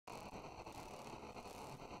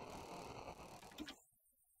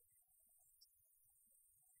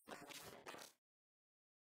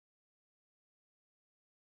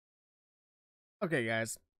Okay,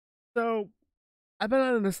 guys. So I've been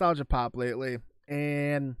on a nostalgia pop lately,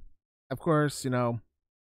 and of course,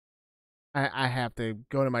 I have to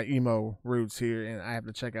go to my emo roots here, and I have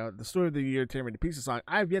to check out the Story of the Year, Tear Me to Pieces song.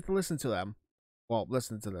 I've yet to listen to them. Well,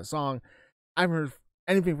 listen to the song. I haven't heard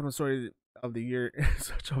anything from the Story of the Year in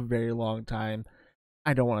such a very long time.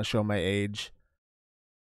 I don't want to show my age,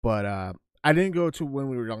 but I didn't go to When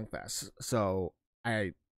We Were Young Fest, so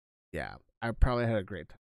I, yeah, I probably had a great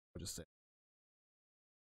time. I'll just say.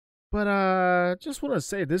 But just want to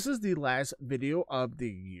say this is the last video of the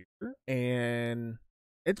year, and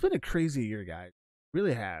it's been a crazy year, guys. It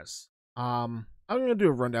really has. I'm gonna do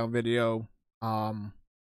a rundown video. Um,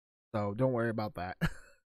 so don't worry about that.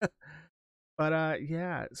 But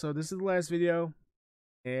yeah. So this is the last video,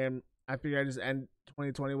 and I figure I just end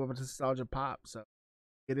 2020 with a nostalgia pop. So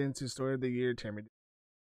get into story of the year, Tammy.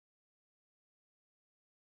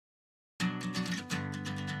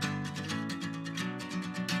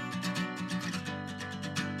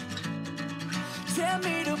 Tear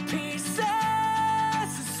me to pieces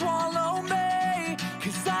and swallow me,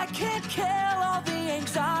 'cause I can't kill all the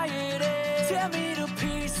anxiety. Tear me to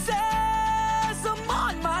pieces, I'm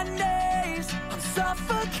on my knees, I'm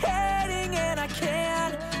suffocating and I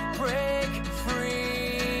can't break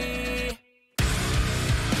free.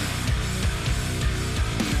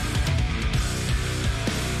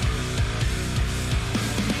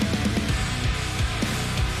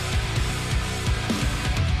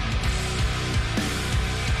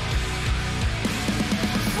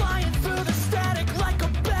 Flying through the static like a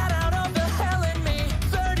bat out of the hell in me.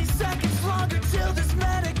 30 seconds longer till this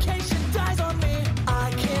medication dies on me.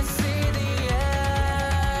 I can't see the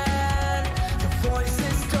end. The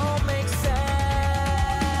voices don't make sense.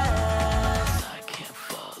 I can't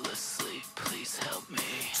fall asleep, please help me.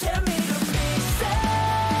 Tear me to pieces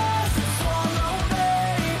and swallow me,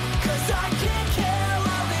 'cause I can't kill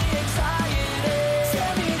all the anxiety.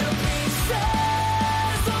 Tear me to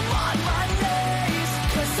pieces, I'm on my knees,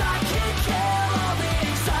 'cause I can't kill all the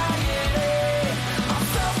anxiety. I'm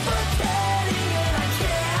suffocating and I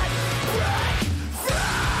can't break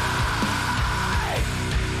free.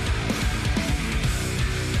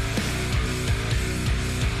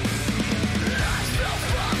 I still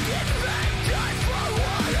fucking thank God for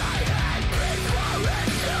what I had before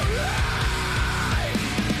it's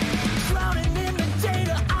drowning in the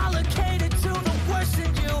data allocated to the worst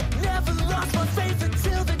in you. Never lost my faith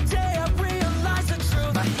until the day I realized the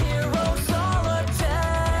truth. My heroes all are dead,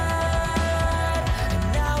 and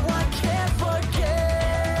now I can't forget.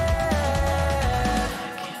 I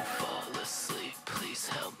can't fall asleep, please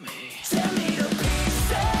help me. Tear me to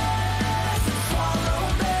pieces and swallow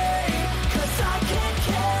me, 'cause I can't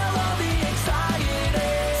kill all the anxiety.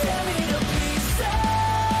 Tear me to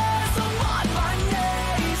pieces, I'm on my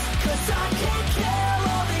knees, 'cause I can't kill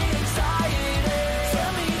all the anxiety. Tear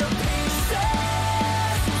me to pieces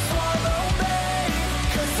and swallow me,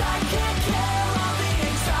 'cause I can't kill all the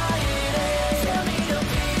anxiety. Tear me to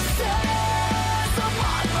pieces, I'm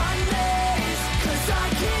on my knees, 'cause I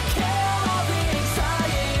can't kill all the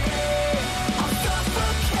anxiety. I'm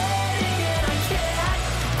suffocating and I can't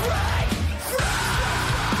break free.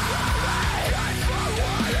 That's for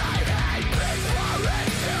what I hate before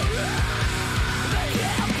it's too late. I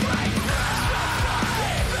can't break free.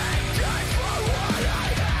 That's for what I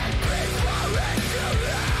hate before it's too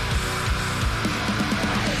late.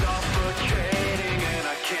 Suffocating and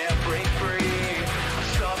I can't break free. I'm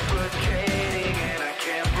suffocating and I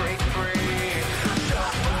can't break free. I'm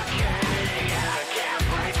suffocating and I can't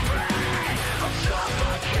break free. I'm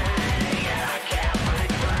suffocating and I can't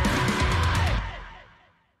break free.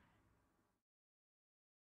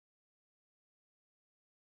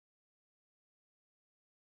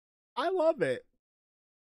 I love it.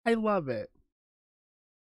 I love it.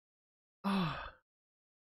 Ah,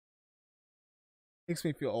 makes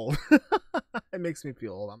me feel old. It makes me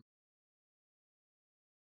feel old.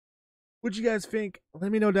 What you guys think?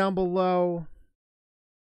 Let me know down below.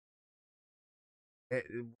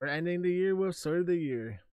 We're ending the year with Story of the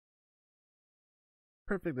Year.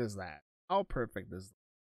 Perfect as that. How perfect is that?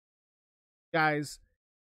 Guys,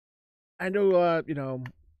 I know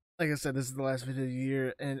like I said, this is the last video of the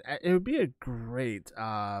year, and it would be a great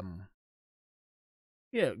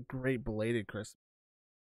yeah, great belated Christmas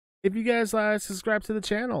if you guys subscribe to the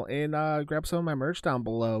channel and grab some of my merch down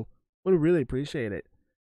below. Would really appreciate it.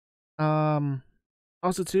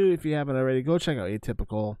 Also too, if you haven't already, go check out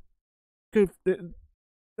Atpyical.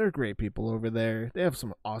 They're great people over there. They have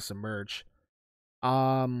some awesome merch.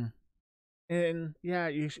 Um, and yeah,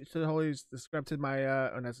 you should always subscribe to my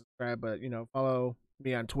or not subscribe, but follow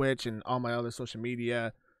me on Twitch and all my other social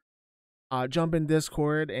media. Jump in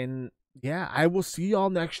Discord, and yeah, I will see y'all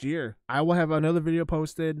next year. I will have another video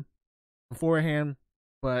posted beforehand,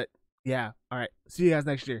 but yeah, all right, see you guys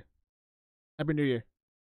next year. Happy New Year.